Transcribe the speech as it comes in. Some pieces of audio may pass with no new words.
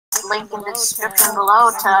link in the description below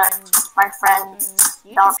to my friend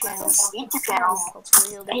Dalton's YouTube channel.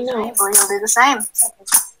 I know. Hopefully he'll do the same.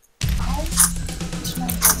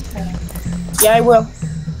 Yeah, I will.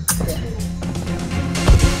 Okay.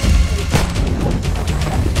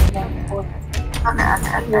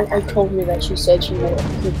 I told her that she said she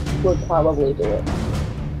would probably do it.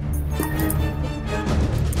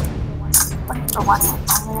 What's the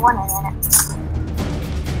only one in it?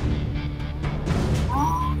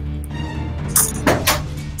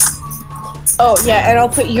 Oh yeah, and I'll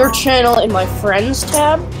put your channel in my friends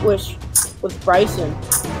tab with Bryson.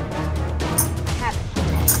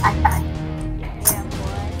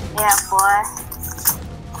 Yeah, boy.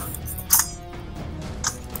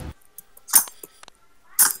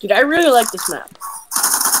 Dude, I really like this map.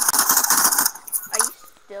 Are you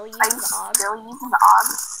still using the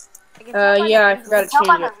AUG? Yeah, I forgot to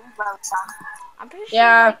change it. I'm pretty sure.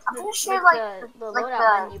 Yeah. I'm pretty sure, like the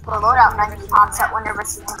loadout menu pops up whenever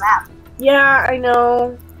it's in the map. Yeah, I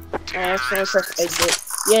know. I accidentally pressed exit.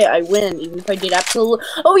 Yeah, I win, even if I did absolutely.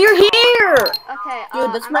 Oh, you're here! Okay,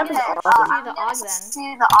 dude, this map is awesome. I'm gonna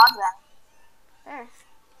see the AUG then. There.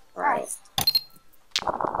 Alright.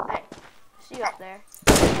 Alright. See you up there.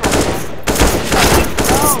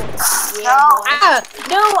 No. Ah!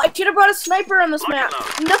 No, I should have brought a sniper on this map.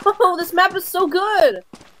 No, this map is so good.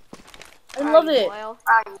 I love it. Are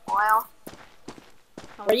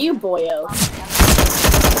you boyo?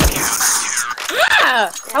 Ah!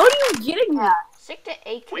 How are you getting me? Stick to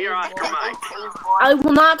AK. We are on command. I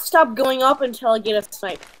will not stop going up until I get a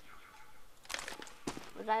snipe.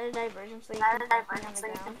 Was that a diversion so you can park on the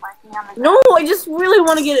ground? No, I just really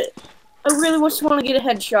want to get it. I really just want to get a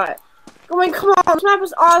headshot. I mean, come on, this map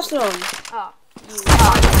is awesome. Oh, you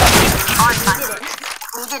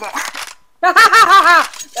did it.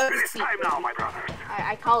 It's time now, my brother.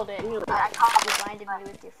 I called it. I blinded me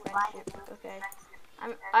with your friendship. Okay. I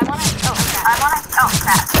wanna.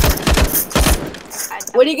 Crap.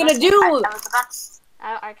 What are you gonna do?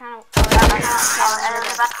 I kind of. I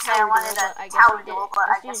was about to say I wanted a tower duel, but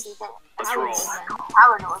I guess you didn't.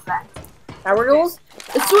 Tower duels then. Tower duels?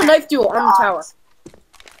 Let's do a knife duel on the tower.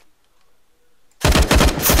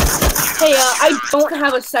 Hey, I don't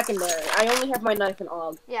have a secondary. I only have my knife and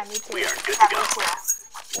AUG. Yeah, me too. We are good to go.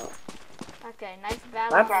 Okay, nice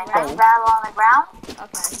battle. Nice battle on the ground. Okay, I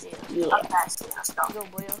see it. Yeah. Okay, I see it. Let's go. Go,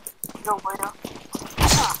 boyo. Go, boyo.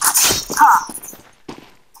 Huh.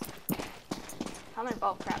 How many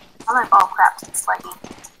ball crap? I'm like, oh crap, it's leggy.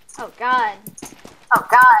 Oh god. Oh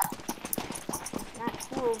god. Not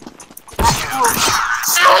cool.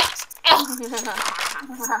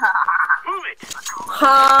 Move it.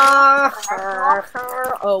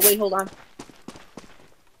 Oh, wait, hold on.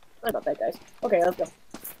 Sorry about that, guys. Okay, let's go.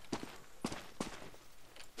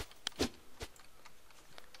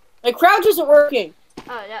 My crouch isn't working.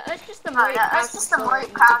 Oh yeah, that's just the more you that's just the more you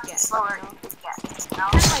crouch, the slower you get. You know?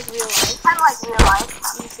 Kind of like real life. Kind of like real life.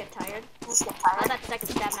 You just get tired. You just get tired. How'd that second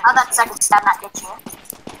stab not How'd that get second stab not get you?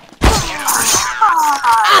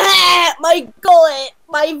 My gullet!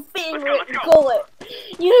 My favorite gullet!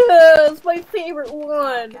 Yes, my favorite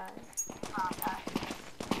one! Oh god.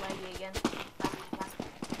 Leggy again.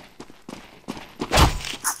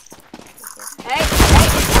 Hey!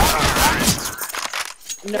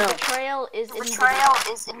 No. The betrayal is in the video.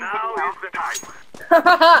 Now is the time.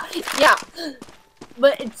 Yeah.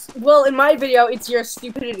 But it's, well, in my video, it's your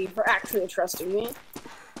stupidity for actually trusting me.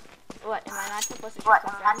 What, am I not supposed to What,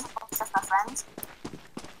 trust am my I friends? supposed to trust my friends?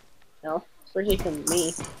 No, especially from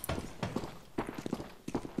me.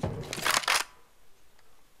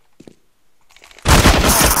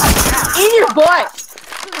 In your butt!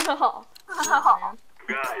 No.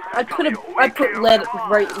 Guys, I put lead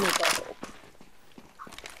right in your butthole.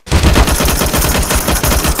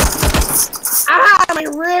 Ah, my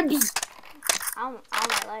ribs! Ow my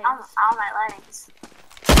legs. Ow my legs.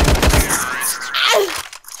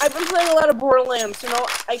 I've been playing a lot of Borderlands, so now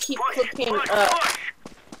I keep clicking,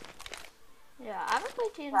 Yeah, I haven't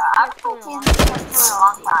played TF2 I've been playing TF2 in a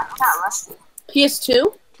long time. I'm not rusty. PS2?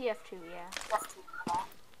 TF2, yeah. TF2,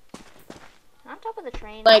 yeah. On top of the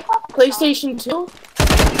train. Like, PlayStation 2? There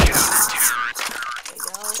you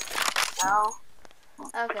go. No.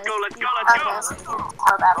 Okay. Let's go, let's go, Okay, let's let's go. do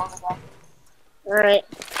tower battles again. Alright.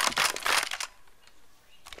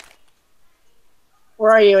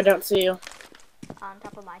 Where are you? I don't see you. On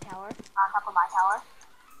top of my tower. On top of my tower.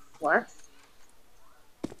 Where?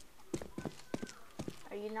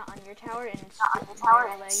 Are you not on your tower? And it's Not on your tower.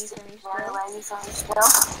 very laggy from you Very still? laggy from you still.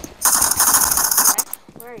 Okay.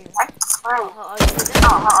 Where are you? Where are you? Oh, you're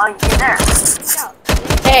there. Oh, you're there. Go.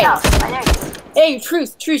 Hey! Oh, right there. Hey,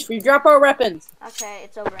 truth, we drop our weapons. Okay. Okay,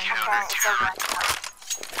 it's over anyway.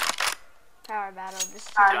 Power battle. This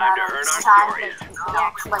Time time, to earn our stories.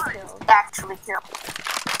 we actually killed.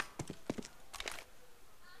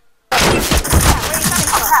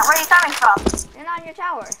 Where are you coming from? You're not in your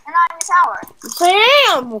tower. Yes,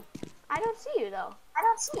 I am! I don't see you though.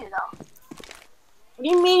 What do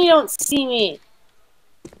you mean you don't see me?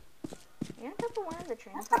 You're on top of one of the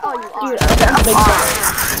trains. Oh, you are. Dude, I'm big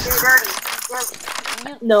guy. You're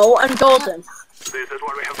dirty. No, I'm Dalton. This is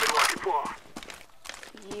what we have been working for.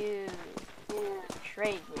 You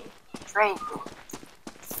betrayed me. Oh.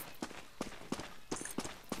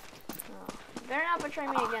 Better not betray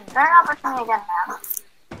me again. Man. I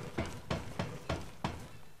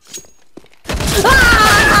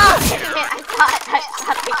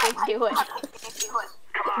thought I could do it.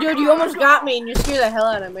 Dude, you almost got me and you scared the hell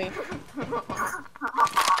out of me.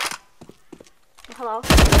 Hello?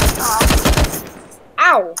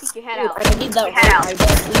 Ow! Peek your head Dude, out. I need that right eyeball.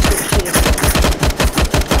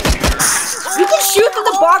 You can shoot through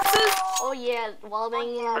the boxes? Oh yeah,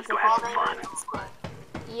 wallbanging is the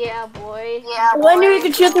thing. Yeah, boy. Well, I knew you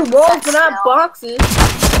could shoot through walls, but not boxes.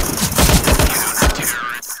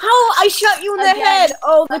 How? I shot you in the head!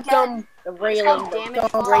 Oh, the dumb railing. The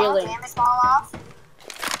dumb railing.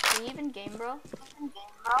 Do you even game, bro?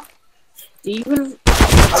 Do you even...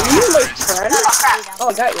 Are you my friend? Oh,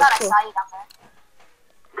 I got you. Cool.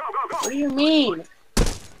 What do you mean?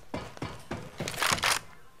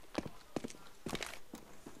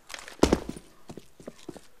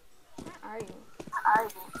 Where are you?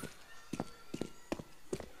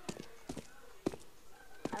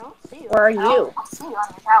 I don't see you. Where are you? I'll see you on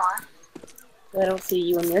your tower. I don't see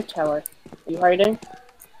you in your tower. Are you hiding?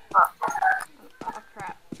 Oh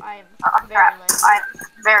crap. I'm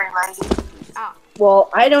very laggy. Ah. Well,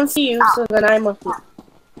 I don't see you, so then I must be...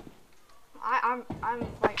 I'm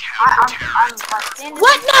like...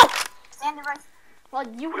 What? No! Standing right. Well,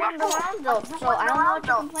 you won the round though, so I don't know what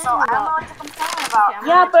you're complaining about. Okay,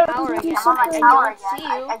 Yeah, but I'm on you my said tower that.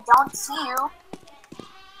 again. I I don't see you.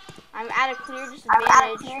 I'm at a clear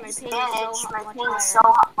disadvantage. My ping is so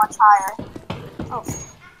much higher. Oh.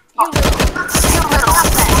 You little.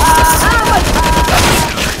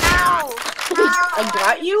 Ow! I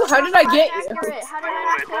got you? How did I get you? Accurate. How did I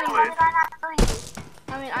not kill you?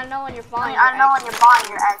 I mean, I know when you're falling.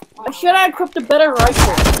 You're Should I equip a better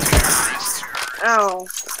rifle? Ow.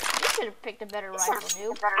 You should have picked a better rifle,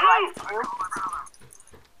 noob.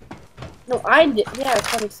 No, I did. Yeah,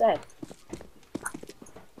 that's what I said.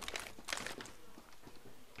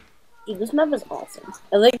 Dude, this map is awesome.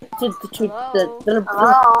 I like the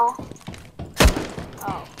Hello?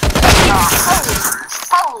 Oh.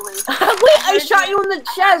 Holy. Wait, I shot you in the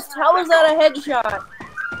chest. How was that a headshot?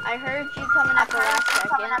 I heard you coming at the last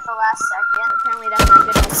second.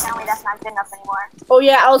 Apparently that's not good enough anymore. Oh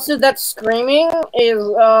yeah, also that screaming is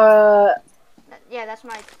Yeah, that's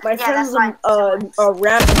my friend's a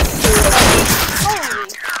rap.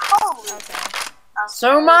 Holy. Okay.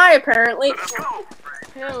 So am I apparently.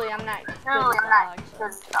 Clearly I'm not good good with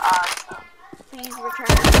with dogs, so please return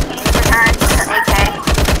to AK.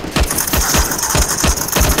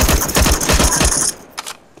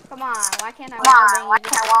 Come on, why can't I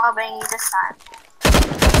wall bang you this time?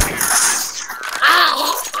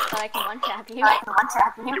 So I can one-tap you?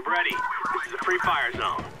 Get ready. This is a free fire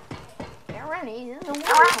zone. Get ready. This is a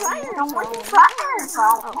fire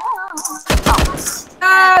zone.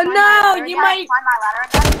 Oh no, you might. Climb my ladder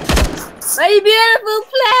again. My beautiful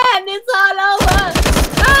plan, it's all over.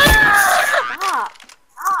 Stop.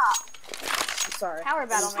 Sorry. Power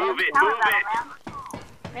battle, man. Move it.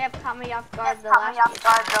 May have caught me off guard the last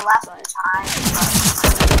time.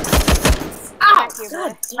 Ow! Back here, boy.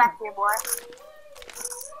 God damn. Back here, boy.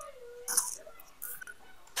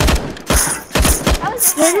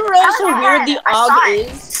 Have you realized how weird the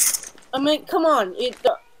AUG is? I mean, come on.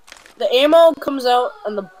 The ammo comes out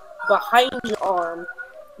on the behind your arm.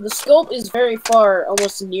 The scope is very far,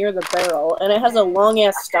 almost near the barrel, and it has a long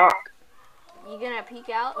ass stock. You gonna peek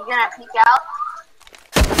out?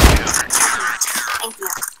 Thank you.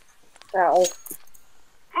 Ow.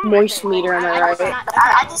 Moist meter, am I right? Okay.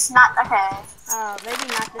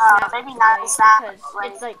 Maybe not this map.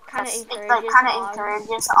 Like, It's like kind of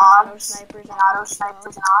encourages ops snipers and auto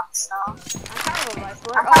snipers and ops. So I'm kind of a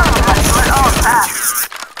rifler. oh crap!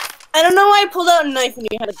 Oh, I don't know why I pulled out a knife when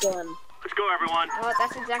you had a gun. Let's go, everyone. well,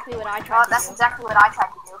 that's exactly what I tried to do. exactly what I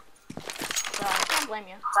tried to do. So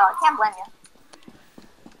I can't blame you.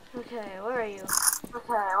 Okay, where are you?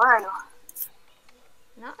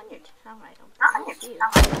 Not on your town, I don't see you.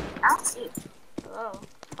 I don't see you. Hello.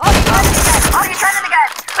 Oh, you're trying it again!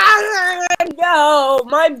 No,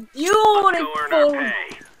 my Let's go earn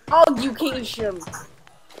our beautiful pay. education.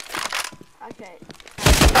 Okay.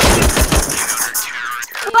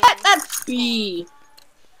 What? That's B.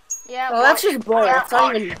 Yeah. Oh, that's just bull. It's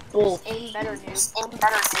not even bull. Aim better, dude.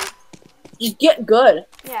 Just get good.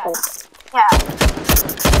 Yeah. Oh.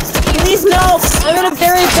 Please no! I'm in a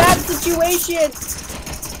very bad situation.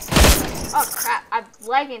 Oh crap! I'm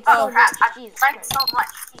lagging so much. Jesus Christ.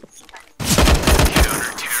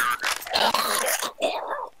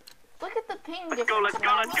 Look at the ping difference, Let's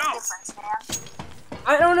go.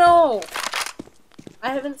 I don't know. I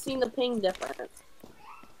haven't seen the ping difference.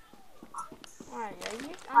 Alright,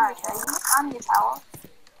 on your tower.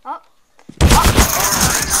 Oh.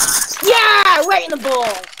 Yeah! Right in the ball!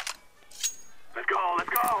 Let's go.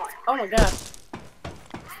 Oh my god.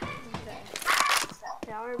 Okay.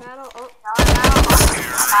 Tower battle. Oh.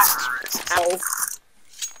 Ow.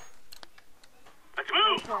 Let's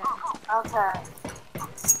move. Okay.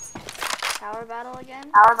 Tower battle again?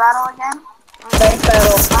 Knife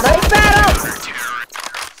battle. Knife battle!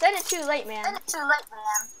 Said it too late, man.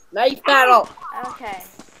 Knife battle. Okay.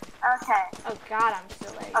 Oh god, I'm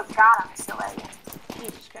still lagging.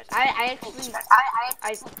 Jesus Christ. I actually...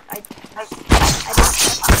 I don't...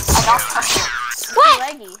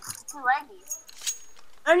 Too laggy.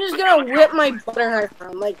 I'm just gonna whip my butter knife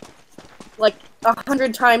around like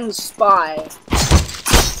 100 times spy.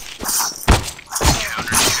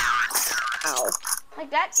 Ow. Like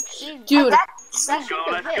that... Dude. That should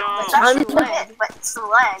have hit, but it's too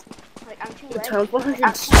lag. Like, I'm too laggy. Times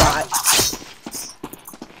 100 spy.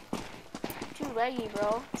 Too laggy,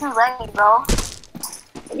 bro.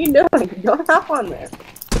 What are you doing? Don't hop on there.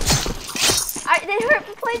 They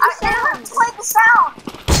played the sound.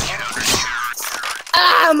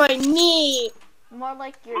 Ah, my knee! More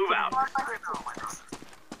like your... Move out.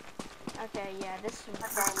 Okay, yeah, this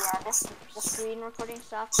screen recording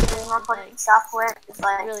Software is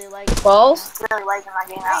like really laggy. Balls? really lagging my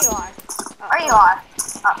game There out. you are. There you are.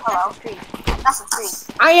 Hello. That's a tree. That's a tree.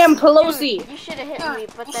 I am Pelosi! Dude, you should have hit me,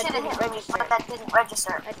 but that didn't register. That didn't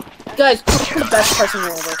register. Guys, Trump's the best person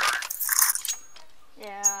ever.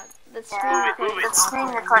 Yeah, the Screen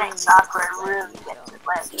recording software really gets it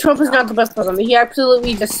lag. Trump is not the best person. He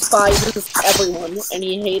absolutely despises everyone, and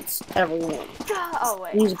he hates everyone. Oh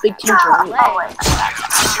wait. He's a big teacher. Oh wait.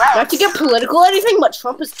 Not to get political or anything, but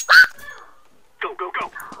Trump is... Go.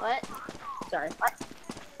 What? Sorry.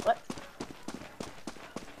 What?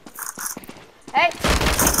 Hey!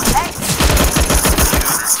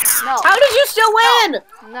 No. How did you still win?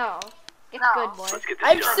 No. Get good, boy. Let's get this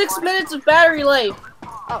I have done. 6 minutes of battery life.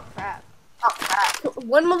 Oh crap.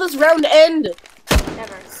 When will this round end?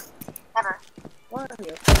 Never. What are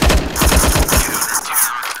you?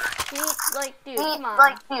 See, like, dude, come on.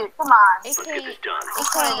 AK Let's get this done.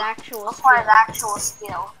 requires actual requires skill. actual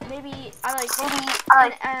skill. Maybe I like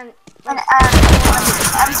And and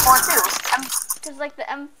M4 too. because like the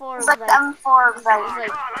M4 It's was like the M4 is like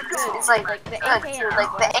good. it's like the good AK too. and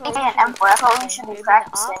Like the M4, AK and M4. That's what we should be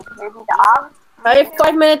practicing. Maybe the op. I have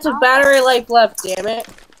 5 minutes of battery life left, damn it.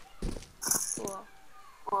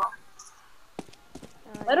 Cool.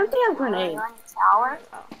 Why don't they have grenades? On the tower.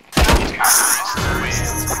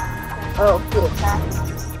 Oh, cool.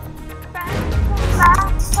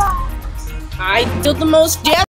 I deal the most damage.